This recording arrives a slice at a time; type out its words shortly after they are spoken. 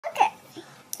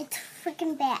It's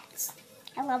freaking bats.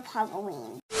 I love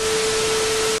Halloween.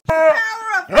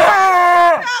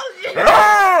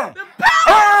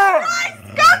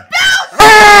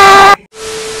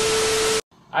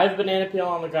 I have banana peel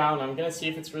on the ground. I'm gonna see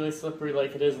if it's really slippery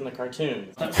like it is in the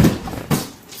cartoons.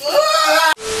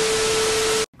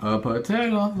 A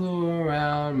potato flew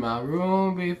around my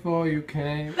room before you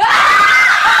came.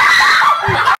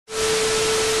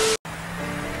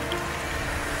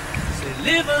 Say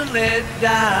live and let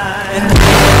die.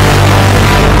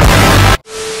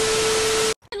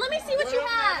 Let me see what you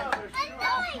have.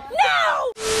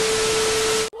 No!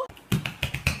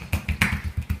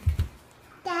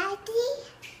 Daddy?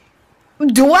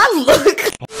 Do I look?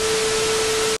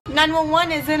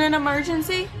 911, is it an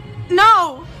emergency?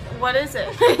 No! What is it?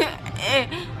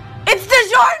 It's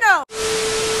DiGiorno!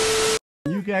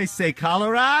 You guys say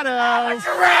Colorado!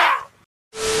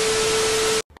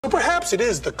 Perhaps it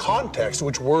is the context in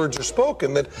which words are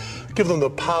spoken that give them the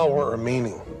power or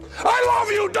meaning. I love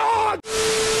you, dog!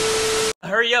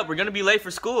 Hurry up, we're gonna be late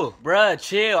for school. Bruh,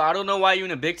 chill. I don't know why you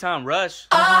in a big time rush.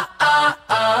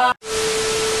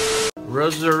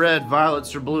 Roses are red,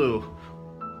 violets are blue.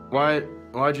 Why'd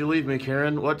you leave me,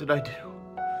 Karen? What did I do?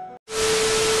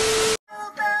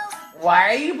 Why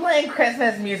are you playing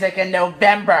Christmas music in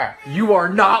November? You are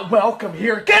not welcome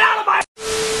here. Get out of my...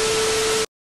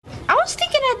 I was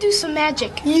thinking I'd do some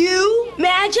magic. You?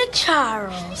 Magic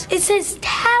Charles. It says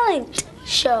talent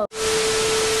show.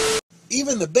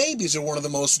 Even the babies are one of the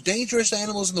most dangerous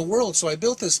animals in the world, so I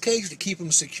built this cage to keep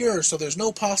them secure so there's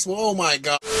no possible... Oh my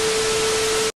god.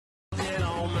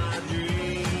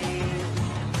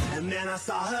 And then I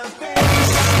saw her face.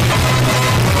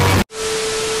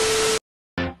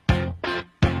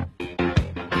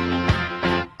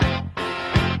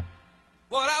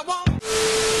 What I want.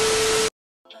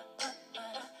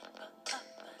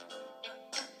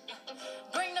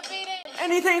 Bring the beat in.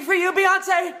 Anything for you,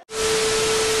 Beyonce?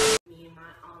 Me and my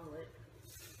omelet.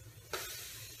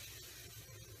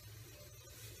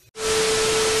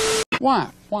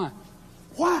 Why?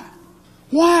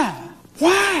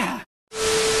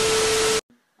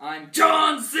 I'm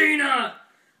John Cena!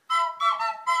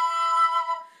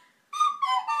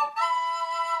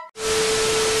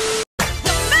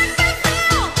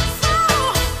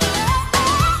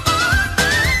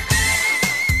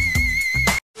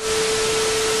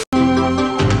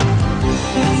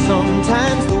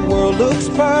 Sometimes the world looks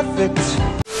perfect.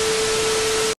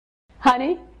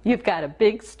 Honey, you've got a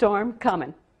big storm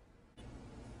coming.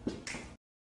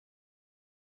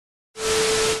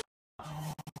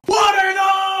 What are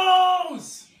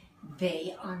those?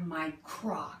 They are my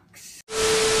Crocs.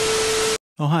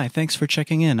 Oh, hi, thanks for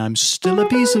checking in. I'm still a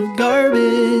piece of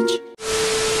garbage.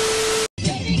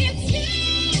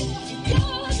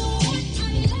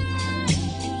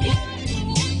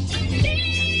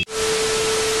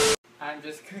 I'm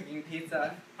just cooking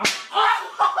pizza.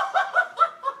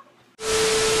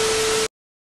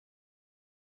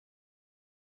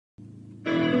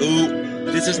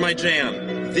 Ooh, this is my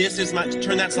jam. This is my...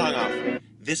 Turn that song off.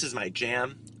 This is my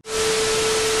jam.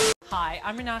 Hi,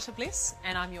 I'm Renata Bliss,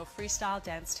 and I'm your freestyle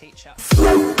dance teacher.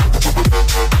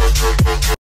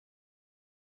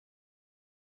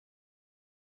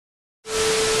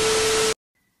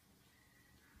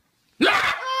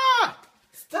 Ah!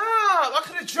 Stop! I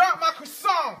could have dropped my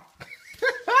croissant.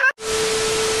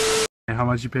 Hey, how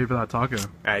much you pay for that taco?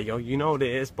 Hey, yo, you know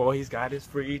this. Boy, he's got his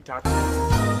free taco.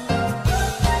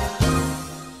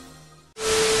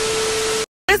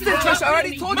 Listen, Trish, I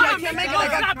already told you I can't make it.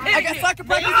 I got soccer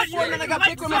practice at 4 and then I got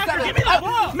pick room at 7.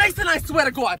 Oh, Mason, I swear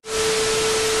to God.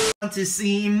 I want to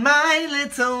see my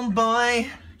little boy.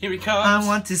 Here he comes. I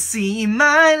want to see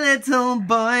my little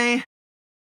boy.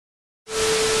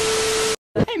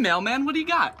 Hey, mailman, what do you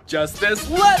got? Just this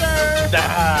letter.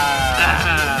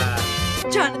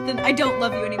 Jonathan, I don't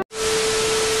love you anymore.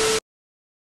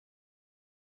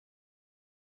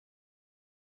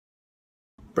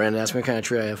 Brandon, ask me what kind of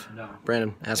tree I have. No.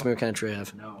 Brandon, ask me what kind of tree I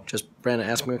have. No. Just, Brandon,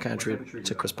 ask me what kind of tree.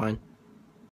 It's a Chris Pine.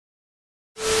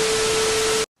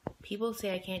 People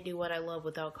say I can't do what I love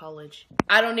without college.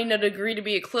 I don't need a degree to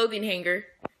be a clothing hanger.